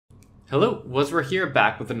Hello, Waswere here,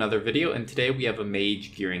 back with another video, and today we have a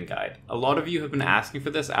Mage gearing guide. A lot of you have been asking for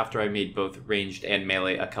this after I made both ranged and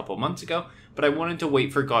melee a couple months ago, but I wanted to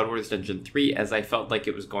wait for God Wars Dungeon 3 as I felt like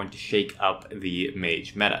it was going to shake up the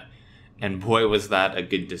Mage meta. And boy was that a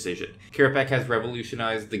good decision. Kirapek has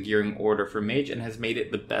revolutionized the gearing order for Mage and has made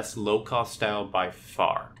it the best low-cost style by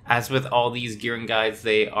far. As with all these gearing guides,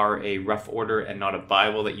 they are a rough order and not a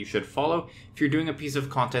Bible that you should follow. If you're doing a piece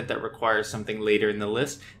of content that requires something later in the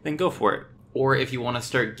list, then go for it. Or if you want to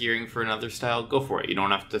start gearing for another style, go for it. You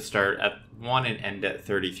don't have to start at 1 and end at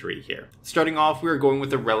 33 here. Starting off, we are going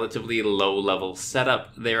with a relatively low level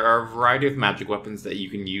setup. There are a variety of magic weapons that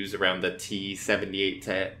you can use around the T78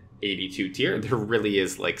 to 82 tier. There really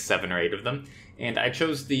is like 7 or 8 of them, and I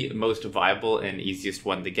chose the most viable and easiest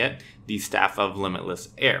one to get, the Staff of Limitless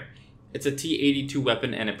Air. It's a T82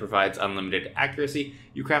 weapon and it provides unlimited accuracy.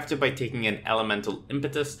 You craft it by taking an Elemental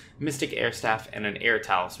Impetus, Mystic Air Staff, and an Air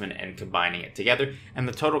Talisman and combining it together, and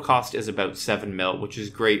the total cost is about 7 mil, which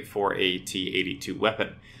is great for a T82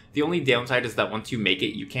 weapon. The only downside is that once you make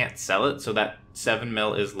it, you can't sell it, so that 7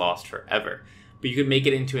 mil is lost forever. But you can make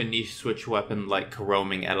it into a niche switch weapon like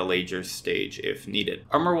roaming at a later stage if needed.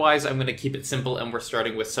 Armor wise, I'm going to keep it simple and we're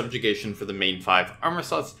starting with Subjugation for the main 5 armor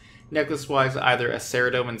slots. Necklace wise, either a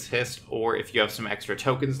Saradomin's Hist, or if you have some extra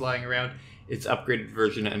tokens lying around, its upgraded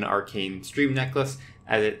version an Arcane Stream Necklace,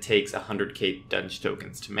 as it takes 100k Dunge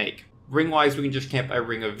tokens to make. Ring wise, we can just camp a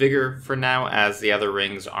Ring of Vigor for now, as the other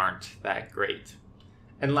rings aren't that great.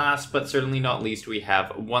 And last but certainly not least, we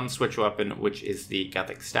have one switch weapon, which is the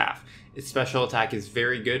Guthic Staff. Its special attack is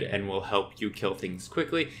very good and will help you kill things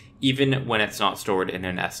quickly, even when it's not stored in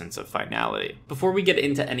an Essence of Finality. Before we get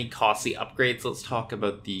into any costly upgrades, let's talk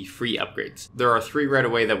about the free upgrades. There are 3 right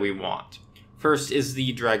away that we want. First is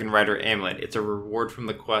the Dragon Rider Amulet. It's a reward from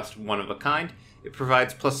the quest One of a Kind. It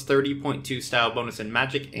provides plus 30.2 style bonus in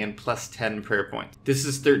magic and plus 10 prayer points. This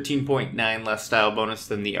is 13.9 less style bonus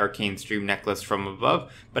than the Arcane Stream Necklace from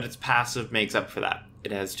above, but its passive makes up for that.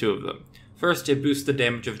 It has 2 of them. First, it boosts the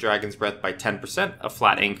damage of Dragon's Breath by 10%, a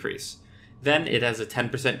flat increase. Then, it has a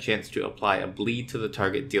 10% chance to apply a bleed to the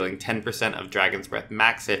target, dealing 10% of Dragon's Breath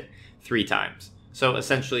max hit 3 times. So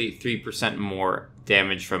essentially 3% more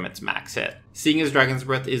damage from its max hit. Seeing as Dragon's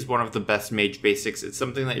Breath is one of the best mage basics, it's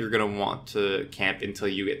something that you're going to want to camp until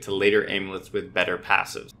you get to later amulets with better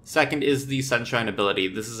passives. Second is the Sunshine ability.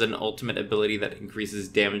 This is an ultimate ability that increases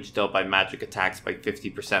damage dealt by magic attacks by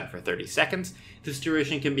 50% for 30 seconds. This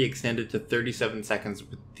duration can be extended to 37 seconds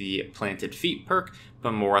with the Planted Feet perk,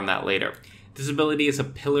 but more on that later. This ability is a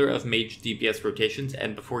pillar of mage DPS rotations,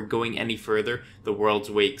 and before going any further, the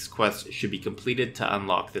World's Wakes quest should be completed to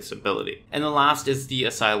unlock this ability. And the last is the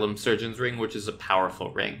Asylum Surgeon's Ring, which is a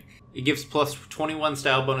powerful ring. It gives plus 21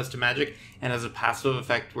 style bonus to magic, and has a passive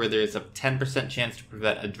effect where there is a 10% chance to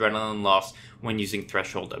prevent adrenaline loss when using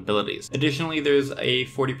threshold abilities. Additionally, there's a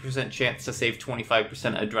 40% chance to save 25%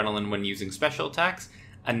 adrenaline when using special attacks,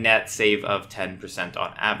 a net save of 10%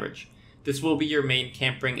 on average. This will be your main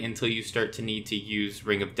camp ring until you start to need to use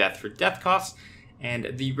Ring of Death for death costs,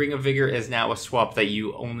 and the Ring of Vigor is now a swap that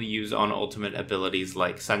you only use on ultimate abilities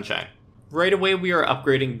like Sunshine. Right away we are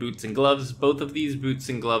upgrading boots and gloves. Both of these boots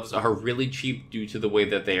and gloves are really cheap due to the way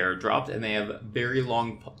that they are dropped, and they have very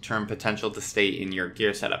long-term potential to stay in your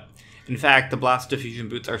gear setup. In fact, the Blast Diffusion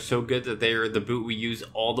boots are so good that they are the boot we use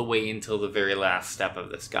all the way until the very last step of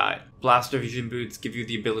this guide. Blast Diffusion boots give you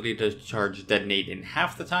the ability to charge Detonate in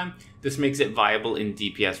half the time. This makes it viable in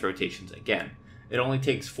DPS rotations again. It only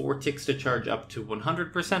takes 4 ticks to charge up to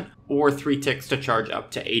 100%, or 3 ticks to charge up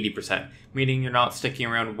to 80%, meaning you're not sticking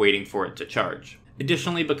around waiting for it to charge.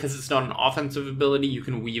 Additionally, because it's not an offensive ability, you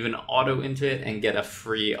can weave an auto into it and get a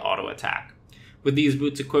free auto attack. With these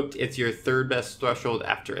boots equipped, it's your 3rd best threshold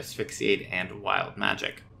after Asphyxiate and Wild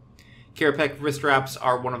Magic. Kirapek wrist wraps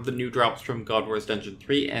are one of the new drops from God Wars Dungeon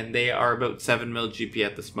 3, and they are about 7 mil GP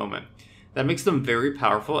at this moment. That makes them very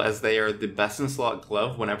powerful, as they are the best in slot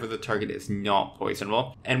glove whenever the target is not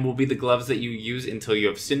poisonable, and will be the gloves that you use until you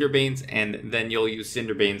have Cinderbanes, and then you'll use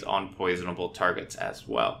Cinderbanes on poisonable targets as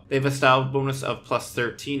well. They have a style bonus of plus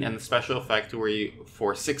 13 and the special effect where you,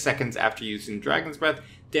 for 6 seconds after using Dragon's Breath,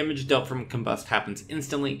 damage dealt from Combust happens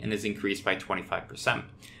instantly and is increased by 25%.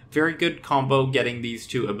 Very good combo getting these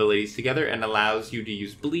 2 abilities together, and allows you to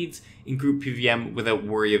use bleeds in group PVM without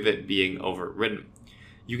worry of it being overridden.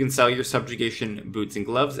 You can sell your Subjugation boots and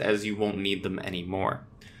gloves, as you won't need them anymore.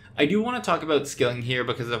 I do want to talk about skilling here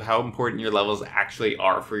because of how important your levels actually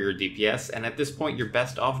are for your DPS, and at this point you're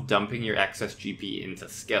best off dumping your excess GP into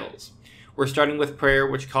skills. We're starting with Prayer,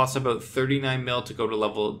 which costs about 39 mil to go to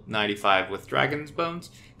level 95 with Dragon's Bones.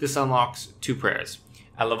 This unlocks 2 prayers.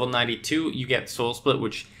 At level 92, you get Soul Split,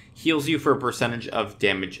 which heals you for a percentage of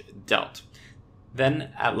damage dealt.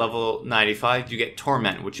 Then at level 95 you get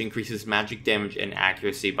Torment, which increases magic damage and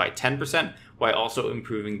accuracy by 10% while also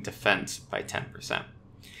improving defense by 10%.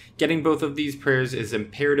 Getting both of these prayers is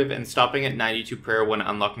imperative, and stopping at 92 prayer when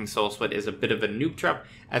unlocking Soul Split is a bit of a noob trap,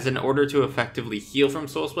 as in order to effectively heal from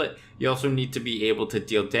Soul Split, you also need to be able to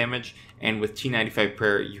deal damage, and with T95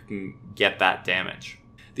 prayer you can get that damage.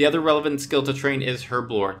 The other relevant skill to train is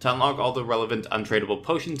Herblore. To unlock all the relevant untradeable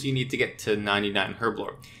potions, you need to get to 99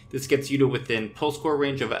 Herblore. This gets you to within pull score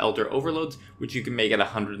range of Elder Overloads, which you can make at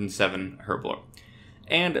 107 Herblore.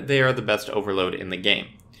 And they are the best overload in the game.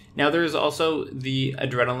 Now there is also the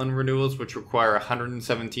Adrenaline Renewals, which require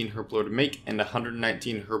 117 Herblore to make and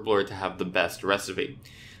 119 Herblore to have the best recipe.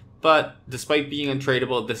 But despite being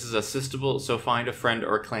untradeable, this is assistable, so find a friend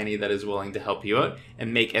or clanny that is willing to help you out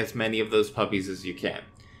and make as many of those puppies as you can.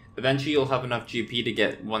 Eventually you'll have enough GP to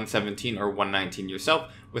get 117 or 119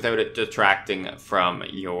 yourself without it detracting from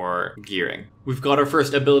your gearing. We've got our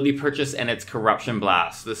first ability purchase, and it's Corruption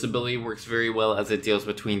Blast. This ability works very well as it deals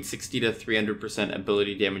between 60 to 300%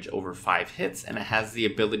 ability damage over 5 hits, and it has the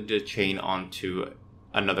ability to chain onto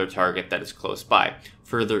another target that is close by,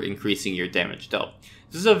 further increasing your damage dealt.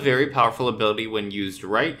 This is a very powerful ability when used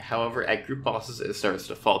right, however at group bosses it starts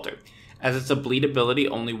to falter. As it's a bleed ability,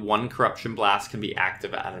 only one Corruption Blast can be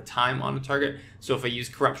active at a time on a target, so if I use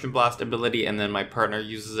Corruption Blast ability and then my partner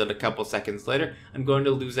uses it a couple seconds later, I'm going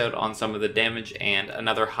to lose out on some of the damage, and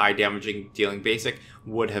another high damaging dealing basic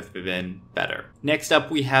would have been better. Next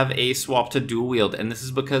up we have a swap to dual wield, and this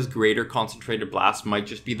is because Greater Concentrated Blast might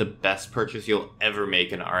just be the best purchase you'll ever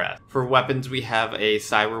make in RS. For weapons we have a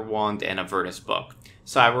Cyber Wand and a Virtus Book.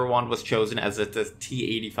 Cyber Wand was chosen as it's a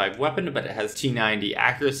T85 weapon, but it has T90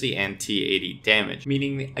 accuracy and T80 damage,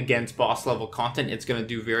 meaning against boss level content it's going to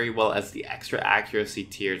do very well as the extra accuracy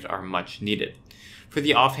tiers are much needed. For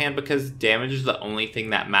the offhand, because damage is the only thing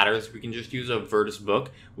that matters, we can just use a Virtus Book,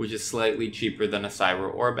 which is slightly cheaper than a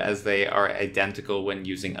Cyber Orb, as they are identical when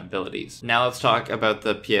using abilities. Now let's talk about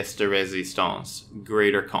the pièce de résistance,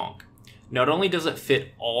 Greater Conch. Not only does it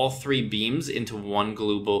fit all 3 beams into one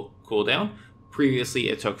global cooldown, previously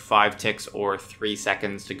it took 5 ticks or 3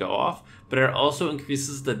 seconds to go off, but it also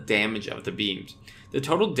increases the damage of the beams. The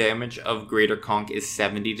total damage of Greater Conch is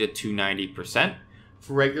 70 to 290%.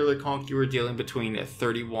 For regular Conch, you are dealing between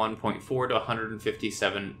 31.4 to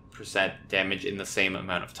 157% damage in the same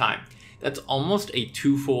amount of time. That's almost a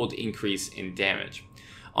 2-fold increase in damage.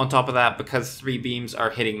 On top of that, because 3 beams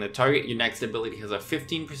are hitting the target, your next ability has a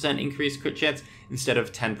 15% increased crit chance instead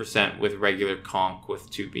of 10% with regular Conch with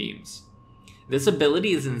 2 beams. This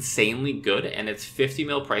ability is insanely good, and its 50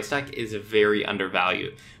 mil price tag is very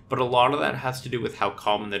undervalued, but a lot of that has to do with how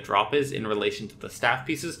common the drop is in relation to the staff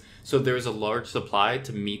pieces, so there is a large supply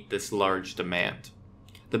to meet this large demand.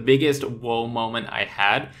 The biggest whoa moment I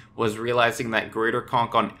had was realizing that Greater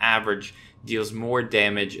Conch on average deals more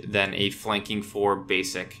damage than a flanking 4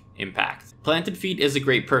 basic impact. Planted Feet is a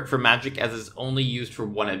great perk for magic, as it's only used for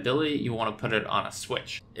one ability. You want to put it on a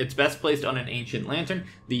switch. It's best placed on an Ancient Lantern,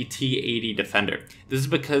 the T80 Defender. This is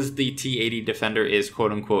because the T80 Defender is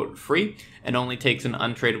quote-unquote free and only takes an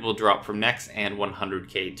untradeable drop from next and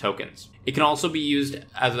 100k tokens. It can also be used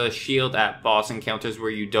as a shield at boss encounters where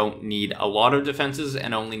you don't need a lot of defenses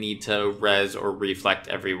and only need to res or reflect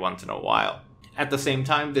every once in a while. At the same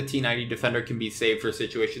time, the T90 Defender can be saved for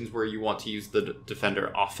situations where you want to use the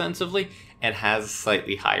Defender offensively and has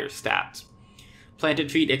slightly higher stats.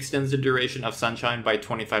 Planted Feet extends the duration of Sunshine by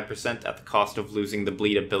 25% at the cost of losing the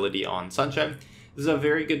bleed ability on Sunshine. This is a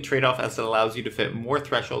very good trade-off as it allows you to fit more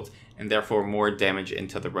thresholds and therefore more damage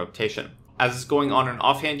into the rotation. As it's going on and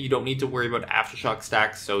offhand, you don't need to worry about aftershock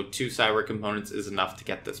stacks, so 2 cyber components is enough to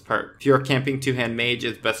get this perk. If you're a camping 2-hand mage,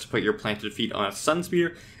 it's best to put your Planted Feet on a Sun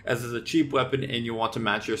Spear, as it's a cheap weapon and you want to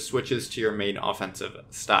match your switches to your main offensive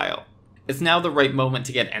style. It's now the right moment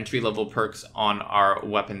to get entry-level perks on our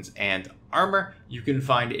weapons and armor. You can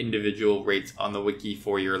find individual rates on the wiki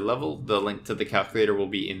for your level. The link to the calculator will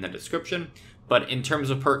be in the description. But in terms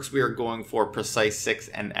of perks, we are going for Precise 6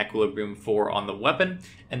 and Equilibrium 4 on the weapon.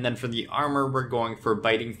 And then for the armor, we're going for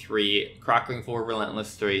Biting 3, Crackling 4,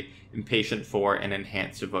 Relentless 3, Impatient 4, and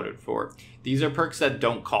Enhanced Devoted 4. These are perks that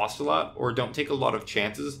don't cost a lot or don't take a lot of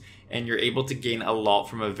chances, and you're able to gain a lot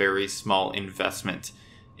from a very small investment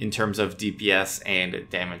in terms of DPS and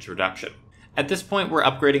damage reduction. At this point, we're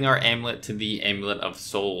upgrading our amulet to the Amulet of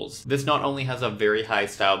Souls. This not only has a very high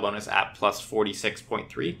style bonus at plus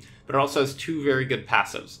 46.3, but it also has 2 very good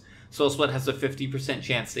passives. Soul Split has a 50%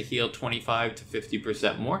 chance to heal 25 to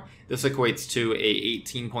 50% more. This equates to a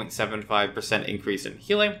 18.75% increase in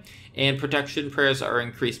healing, and Protection Prayers are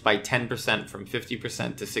increased by 10% from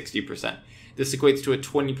 50% to 60%. This equates to a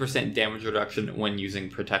 20% damage reduction when using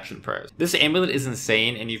Protection Prayers. This amulet is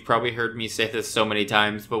insane, and you've probably heard me say this so many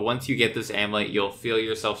times, but once you get this amulet, you'll feel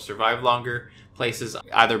yourself survive longer places,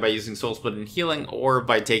 either by using Soul Split and healing, or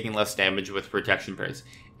by taking less damage with Protection Prayers.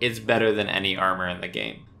 It's better than any armor in the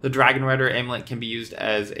game. The Dragon Rider amulet can be used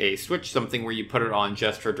as a switch, something where you put it on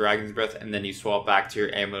just for Dragon's Breath and then you swap back to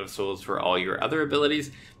your Amulet of Souls for all your other abilities,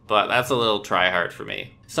 but that's a little try-hard for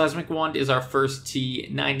me. Seismic Wand is our first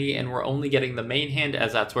T90, and we're only getting the main hand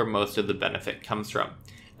as that's where most of the benefit comes from.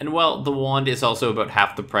 And well, the wand is also about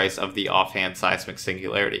half the price of the offhand Seismic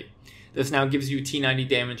Singularity. This now gives you T90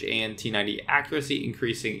 damage and T90 accuracy,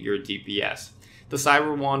 increasing your DPS. The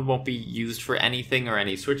Cyber Wand won't be used for anything or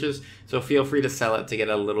any switches, so feel free to sell it to get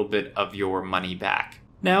a little bit of your money back.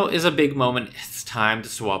 Now is a big moment. It's time to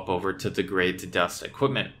swap over to Degrade to Dust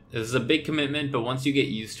equipment. This is a big commitment, but once you get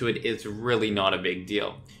used to it, it's really not a big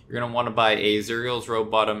deal. You're going to want to buy a Zuriel's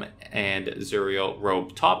Robe Bottom and Zuriel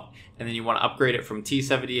Robe Top, and then you want to upgrade it from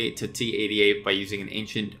T78 to T88 by using an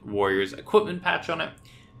Ancient Warrior's equipment patch on it.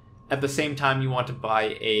 At the same time, you want to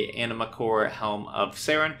buy a Anima Core Helm of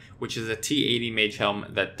Saren, which is a T80 mage helm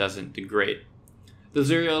that doesn't degrade. The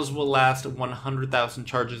Zuriels will last 100,000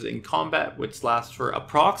 charges in combat, which lasts for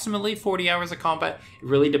approximately 40 hours of combat. It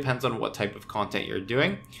really depends on what type of content you're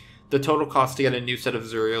doing. The total cost to get a new set of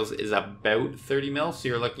Zuriels is about 30 mil, so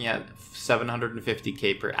you're looking at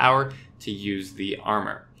 750k per hour to use the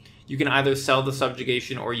armor. You can either sell the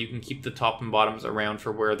subjugation or you can keep the top and bottoms around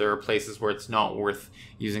for where there are places where it's not worth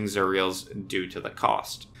using Zuriels due to the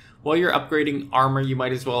cost. While you're upgrading armor, you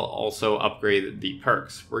might as well also upgrade the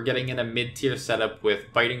perks. We're getting in a mid-tier setup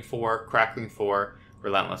with Biting 4, Crackling 4,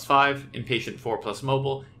 Relentless 5, Impatient 4 plus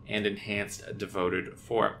Mobile, and Enhanced Devoted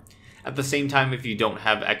 4. At the same time, if you don't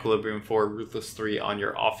have Equilibrium 4, Ruthless 3 on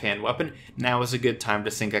your offhand weapon, now is a good time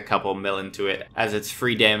to sink a couple mil into it, as it's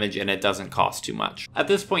free damage and it doesn't cost too much. At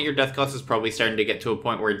this point, your death cost is probably starting to get to a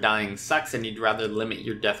point where dying sucks and you'd rather limit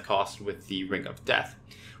your death cost with the Ring of Death.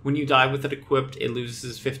 When you die with it equipped, it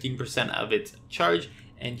loses 15% of its charge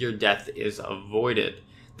and your death is avoided.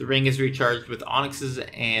 The ring is recharged with onyxes,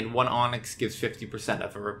 and one onyx gives 50%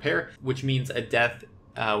 of a repair, which means a death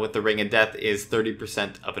with the Ring of Death is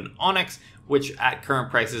 30% of an onyx, which at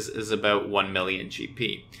current prices is about 1 million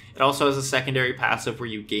GP. It also has a secondary passive where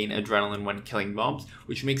you gain adrenaline when killing mobs,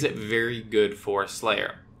 which makes it very good for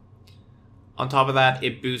Slayer. On top of that,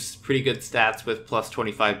 it boosts pretty good stats with plus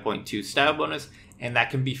 25.2 style bonus, and that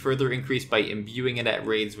can be further increased by imbuing it at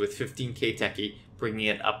raids with 15k techie, bringing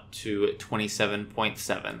it up to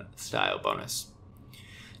 27.7 style bonus.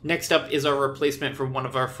 Next up is our replacement for one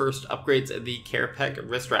of our first upgrades, the Carapace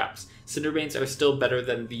wrist wraps. Cinderbanes are still better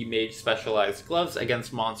than the Mage specialized gloves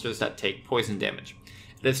against monsters that take poison damage.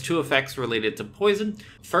 It has two effects related to poison.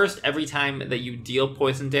 First, every time that you deal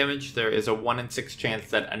poison damage, there is a 1 in 6 chance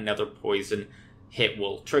that another poison hit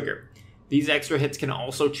will trigger. These extra hits can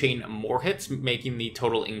also chain more hits, making the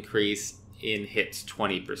total increase in hits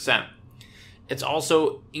 20%. It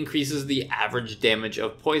also increases the average damage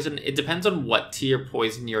of poison. It depends on what tier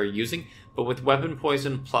poison you're using, but with weapon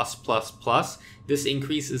poison +++, this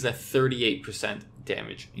increase is a 38%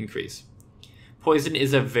 damage increase. Poison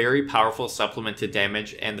is a very powerful supplement to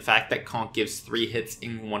damage, and the fact that Conk gives 3 hits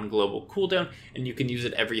in one global cooldown, and you can use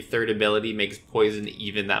it every third ability, makes poison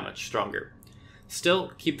even that much stronger.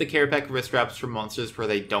 Still, keep the Carapace wrist wraps for monsters where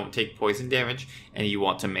they don't take poison damage and you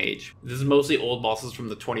want to mage. This is mostly old bosses from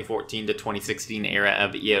the 2014 to 2016 era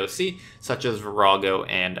of EOC, such as Virago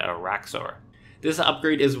and Araxor. This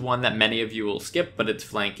upgrade is one that many of you will skip, but it's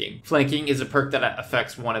flanking. Flanking is a perk that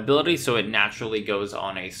affects one ability, so it naturally goes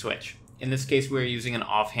on a switch. In this case, we're using an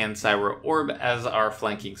offhand Cyber Orb as our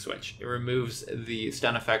flanking switch. It removes the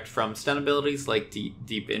stun effect from stun abilities like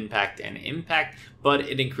Deep Impact and Impact, but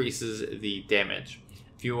it increases the damage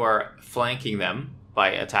if you are flanking them by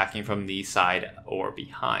attacking from the side or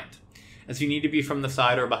behind. As you need to be from the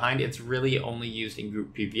side or behind, it's really only used in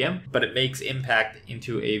group PVM, but it makes Impact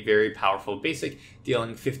into a very powerful basic,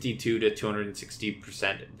 dealing 52 to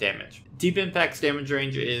 260% damage. Deep Impact's damage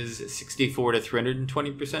range is 64 to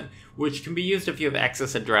 320%, which can be used if you have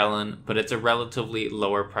excess adrenaline, but it's a relatively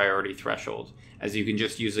lower priority threshold, as you can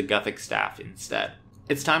just use a Gothic Staff instead.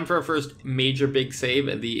 It's time for our first major big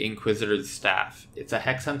save, the Inquisitor's Staff. It's a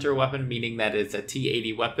Hex Hunter weapon, meaning that it's a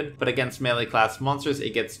T80 weapon, but against melee class monsters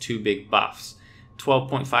it gets 2 big buffs,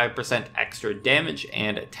 12.5% extra damage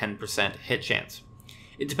and 10% hit chance.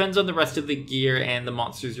 It depends on the rest of the gear and the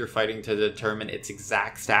monsters you're fighting to determine its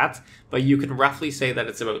exact stats, but you can roughly say that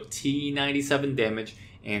it's about T97 damage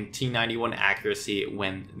and T91 accuracy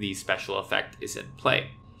when the special effect is in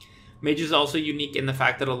play. Mage is also unique in the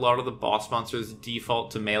fact that a lot of the boss monsters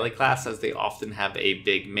default to melee class, as they often have a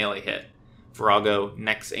big melee hit. Virago,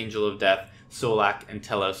 Nex Angel of Death, Solak, and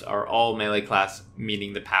Telos are all melee class,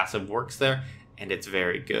 meaning the passive works there, and it's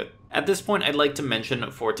very good. At this point, I'd like to mention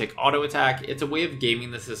Fortic Auto Attack. It's a way of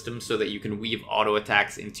gaming the system so that you can weave auto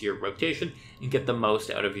attacks into your rotation and get the most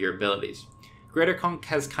out of your abilities. Greater Conk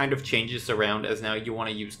has kind of changed this around, as now you want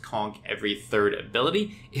to use Conk every third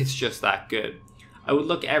ability. It's just that good. I would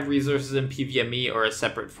look at resources in PVMe or a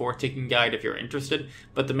separate Forticking guide if you're interested,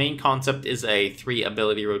 but the main concept is a 3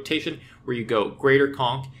 ability rotation where you go Greater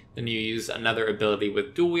Conk, then you use another ability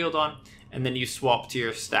with dual wield on, and then you swap to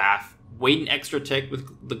your staff, wait an extra tick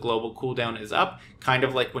with the global cooldown is up, kind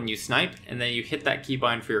of like when you snipe, and then you hit that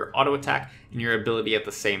keybind for your auto attack and your ability at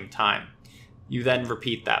the same time. You then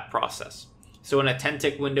repeat that process. So in a 10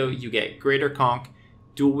 tick window, you get Greater Conk,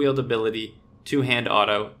 dual wield ability, 2-hand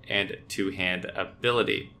auto, and 2-hand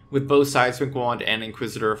ability. With both Seismic Wand and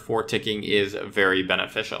Inquisitor, 4 ticking is very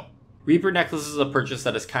beneficial. Reaper Necklace is a purchase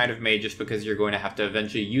that is kind of made just because you're going to have to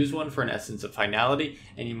eventually use one for an Essence of Finality,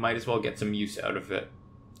 and you might as well get some use out of it.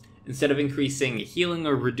 Instead of increasing healing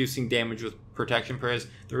or reducing damage with protection prayers,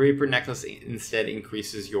 the Reaper Necklace instead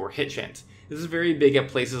increases your hit chance. This is very big at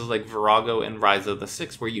places like Virago and Rise of the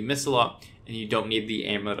Six, where you miss a lot and you don't need the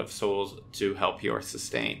Amulet of Souls to help your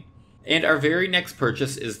sustain. And our very next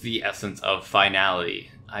purchase is the Essence of Finality.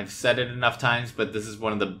 I've said it enough times, but this is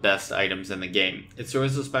one of the best items in the game. It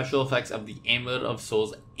stores the special effects of the Amulet of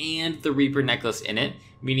Souls and the Reaper Necklace in it,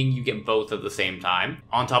 meaning you get both at the same time.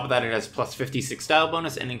 On top of that, it has plus 56 style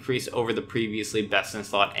bonus and increase over the previously best in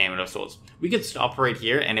slot Amulet of Souls. We could stop right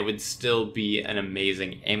here and it would still be an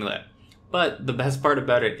amazing amulet. But the best part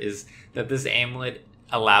about it is that this amulet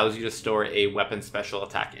allows you to store a weapon special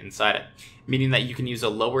attack inside it, meaning that you can use a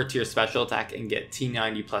lower tier special attack and get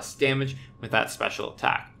T90 plus damage with that special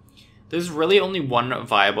attack. There's really only one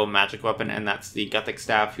viable magic weapon, and that's the Gothic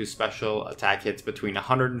Staff, whose special attack hits between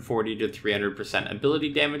 140 to 300%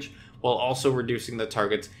 ability damage, while also reducing the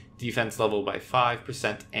target's defense level by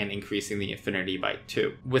 5% and increasing the affinity by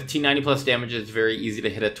 2. With T90 plus damage, it's very easy to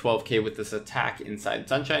hit a 12k with this attack inside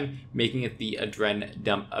Sunshine, making it the Adren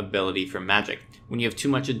dump ability for magic. When you have too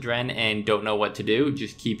much Adren and don't know what to do,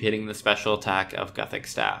 just keep hitting the special attack of Gothic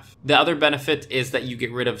Staff. The other benefit is that you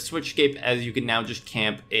get rid of Switchscape, as you can now just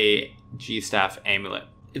camp a G-Staff amulet.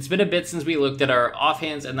 It's been a bit since we looked at our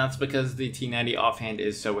offhands, and that's because the T90 offhand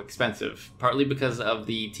is so expensive, partly because of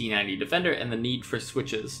the T90 Defender and the need for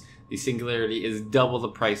switches. The Singularity is double the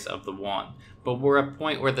price of the wand, but we're at a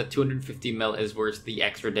point where the 250 mil is worth the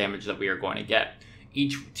extra damage that we are going to get.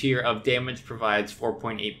 Each tier of damage provides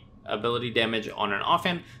 4.8 ability damage on an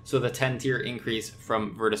offhand, so the 10 tier increase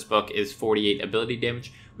from Virtus Book is 48 ability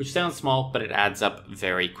damage, which sounds small, but it adds up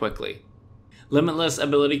very quickly. Limitless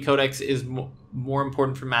Ability Codex is more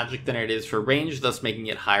important for magic than it is for range, thus making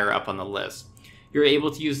it higher up on the list. You're able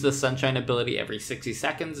to use the Sunshine ability every 60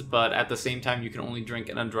 seconds, but at the same time you can only drink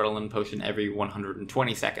an Adrenaline Potion every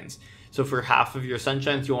 120 seconds. So for half of your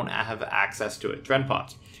Sunshines you won't have access to Adren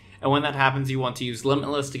Pots. And when that happens, you want to use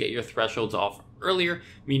Limitless to get your thresholds off earlier,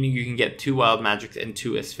 meaning you can get 2 Wild Magics and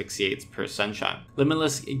 2 Asphyxiates per Sunshine.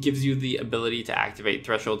 Limitless gives you the ability to activate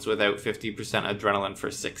thresholds without 50% Adrenaline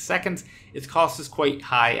for 6 seconds. Its cost is quite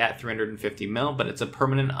high at 350 mil, but it's a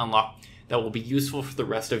permanent unlock that will be useful for the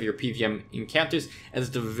rest of your PVM encounters, as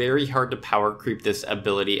it's very hard to power creep this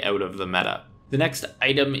ability out of the meta. The next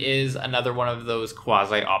item is another one of those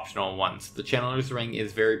quasi-optional ones. The Channeler's Ring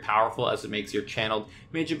is very powerful as it makes your channeled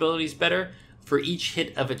mage abilities better. For each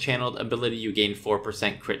hit of a channeled ability, you gain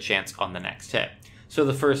 4% crit chance on the next hit. So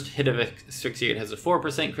the first hit of Asphyxiate has a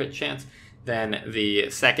 4% crit chance, then the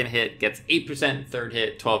second hit gets 8%, third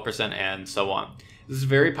hit 12%, and so on. This is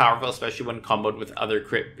very powerful, especially when comboed with other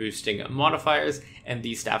crit boosting modifiers and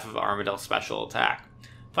the Staff of Armadyl special attack.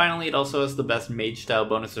 Finally, it also has the best mage style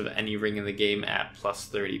bonus of any ring in the game at plus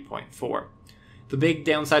 30.4. The big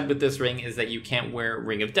downside with this ring is that you can't wear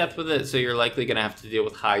Ring of Death with it, so you're likely going to have to deal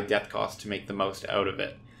with high death costs to make the most out of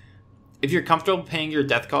it. If you're comfortable paying your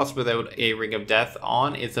death costs without a Ring of Death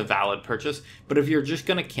on, it's a valid purchase, but if you're just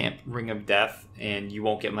going to camp Ring of Death and you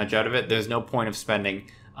won't get much out of it, there's no point of spending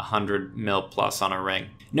 100 mil plus on a ring.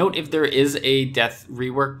 Note, if there is a death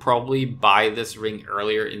rework, probably buy this ring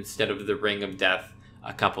earlier instead of the Ring of Death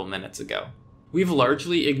a couple minutes ago. We've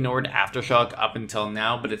largely ignored Aftershock up until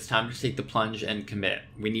now, but it's time to take the plunge and commit.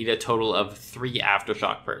 We need a total of 3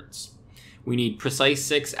 Aftershock perks. We need Precise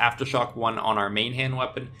 6 Aftershock 1 on our main hand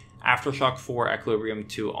weapon, Aftershock 4 Equilibrium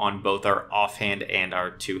 2 on both our offhand and our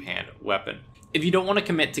two-hand weapon. If you don't want to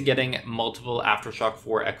commit to getting multiple Aftershock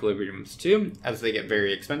 4 Equilibriums too, as they get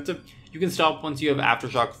very expensive, you can stop once you have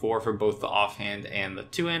Aftershock 4 for both the offhand and the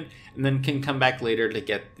two-hand, and then can come back later to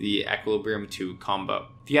get the Equilibrium 2 combo.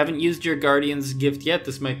 If you haven't used your Guardian's gift yet,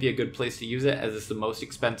 this might be a good place to use it, as it's the most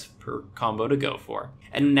expensive per combo to go for.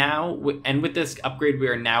 And with this upgrade, we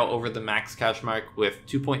are now over the max cash mark with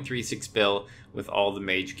 2.36 bill with all the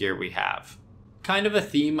mage gear we have. Kind of a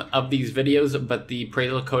theme of these videos, but the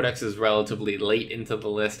Praetor Codex is relatively late into the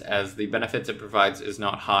list as the benefits it provides is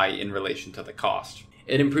not high in relation to the cost.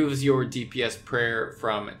 It improves your DPS prayer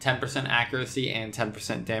from 10% accuracy and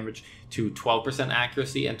 10% damage to 12%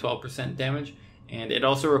 accuracy and 12% damage, and it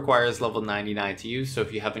also requires level 99 to use, so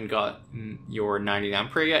if you haven't got your 99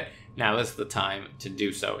 prayer yet, now is the time to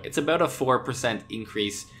do so. It's about a 4%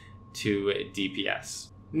 increase to DPS.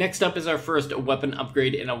 Next up is our first weapon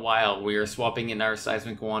upgrade in a while. We are swapping in our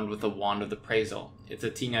Seismic Wand with the Wand of the Praetor. It's a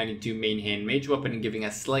T92 main hand mage weapon, giving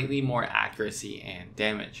us slightly more accuracy and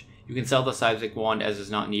damage. You can sell the Seismic Wand as is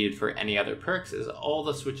not needed for any other perks, as all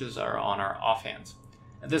the switches are on our offhands.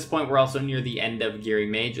 At this point, we're also near the end of gearing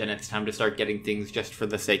Mage, and it's time to start getting things just for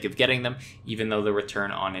the sake of getting them, even though the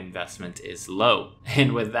return on investment is low.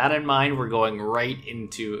 And with that in mind, we're going right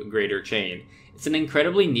into Greater Chain. It's an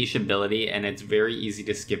incredibly niche ability, and it's very easy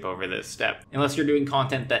to skip over this step. Unless you're doing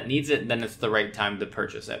content that needs it, then it's the right time to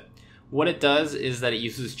purchase it. What it does is that it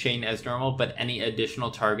uses Chain as normal, but any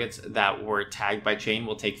additional targets that were tagged by Chain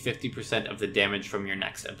will take 50% of the damage from your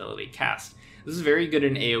next ability cast. This is very good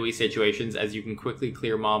in AoE situations, as you can quickly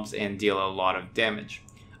clear mobs and deal a lot of damage.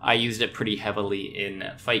 I used it pretty heavily in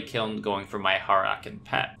Fight Kiln, going for my Harakan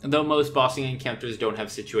pet, though most bossing encounters don't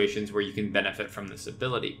have situations where you can benefit from this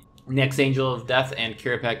ability. Next, Angel of Death and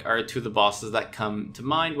Kiripek are two of the bosses that come to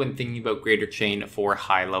mind when thinking about Greater Chain for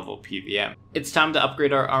high-level PVM. It's time to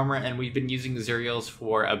upgrade our armor, and we've been using Zuriel's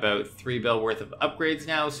for about 3 bill worth of upgrades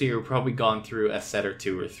now, so you've probably gone through a set or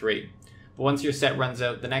 2 or 3. But once your set runs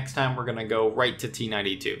out, the next time we're going to go right to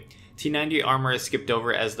T92. T90 armor is skipped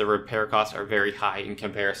over as the repair costs are very high in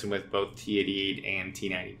comparison with both T88 and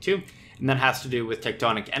T92, and that has to do with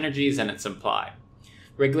tectonic energies and its supply.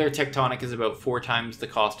 Regular tectonic is about 4 times the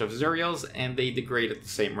cost of Zuriel's, and they degrade at the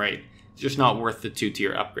same rate. It's just not worth the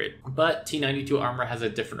 2-tier upgrade. But T92 armor has a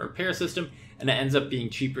different repair system, and it ends up being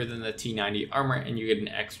cheaper than the T90 armor, and you get an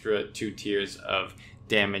extra 2 tiers of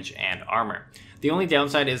damage and armor. The only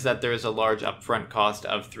downside is that there is a large upfront cost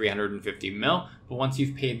of 350 mil, but once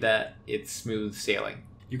you've paid that, it's smooth sailing.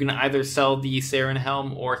 You can either sell the Saren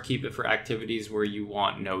Helm or keep it for activities where you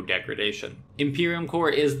want no degradation. Imperium Core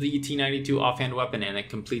is the T92 offhand weapon, and it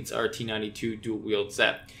completes our T92 dual wield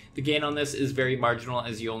set. The gain on this is very marginal,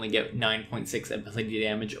 as you only get 9.6 ability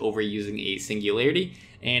damage over using a singularity,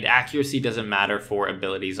 and accuracy doesn't matter for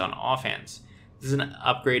abilities on offhands. This is an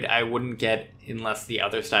upgrade I wouldn't get unless the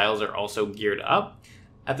other styles are also geared up.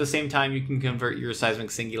 At the same time, you can convert your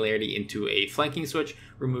Seismic Singularity into a flanking switch,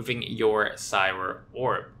 removing your Waswere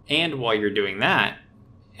orb. And while you're doing that,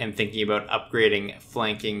 and thinking about upgrading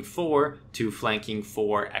Flanking 4 to Flanking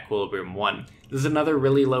 4 Equilibrium 1. This is another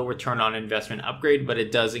really low return on investment upgrade, but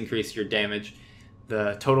it does increase your damage.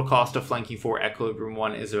 The total cost of Flanking 4 Equilibrium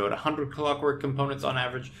 1 is about 100 clockwork components on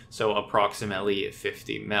average, so approximately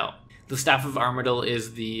 50 mil. The Staff of Armadyl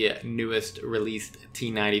is the newest released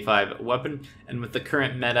T95 weapon, and with the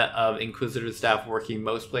current meta of Inquisitor Staff working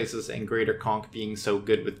most places and Greater Conch being so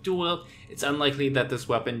good with dual wield, it's unlikely that this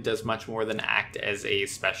weapon does much more than act as a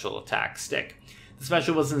special attack stick. The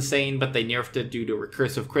special was insane, but they nerfed it due to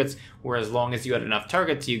recursive crits, where as long as you had enough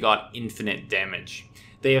targets, you got infinite damage.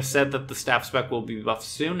 They have said that the staff spec will be buffed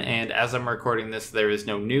soon, and as I'm recording this, there is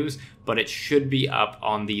no news, but it should be up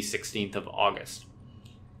on the 16th of August.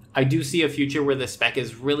 I do see a future where the spec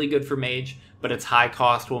is really good for Mage, but its high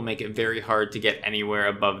cost will make it very hard to get anywhere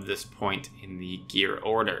above this point in the gear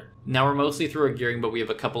order. Now we're mostly through our gearing, but we have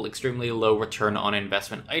a couple extremely low return on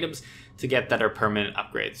investment items to get that are permanent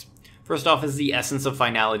upgrades. First off is the Essence of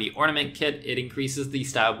Finality Ornament Kit. It increases the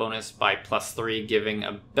style bonus by +3, giving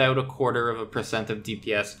about 0.25% of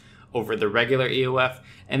DPS over the regular EOF,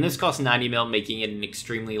 and this costs 90 mil, making it an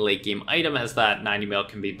extremely late game item, as that 90 mil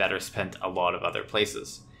can be better spent a lot of other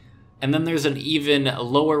places. And then there's an even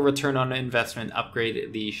lower return on investment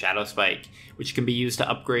upgrade, the Shadow Spike, which can be used to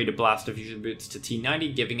upgrade Blast Diffusion Boots to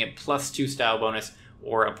T90, giving it +2 style bonus,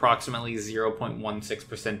 or approximately 0.16%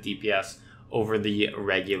 DPS over the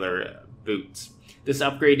regular boots. This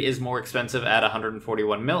upgrade is more expensive at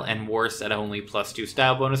 141 mil and worse at only +2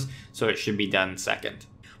 style bonus, so it should be done second.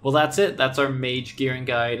 Well, that's it. That's our Mage gearing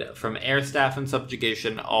guide from Air Staff and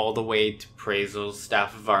Subjugation all the way to Praezel's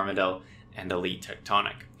Staff of Armadyl and Elite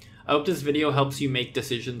Tectonic. I hope this video helps you make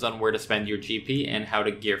decisions on where to spend your GP and how to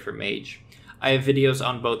gear for Mage. I have videos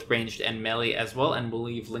on both ranged and melee as well, and will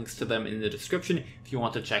leave links to them in the description if you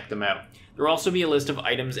want to check them out. There will also be a list of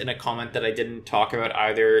items in a comment that I didn't talk about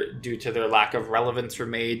either due to their lack of relevance for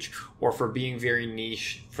Mage or for being very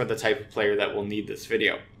niche for the type of player that will need this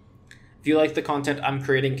video. If you like the content I'm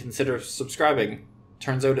creating, consider subscribing.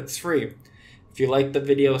 Turns out it's free. If you like the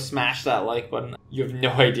video, smash that like button. You have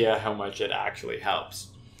no idea how much it actually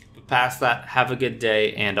helps. But past that, have a good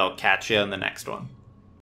day, and I'll catch you on the next one.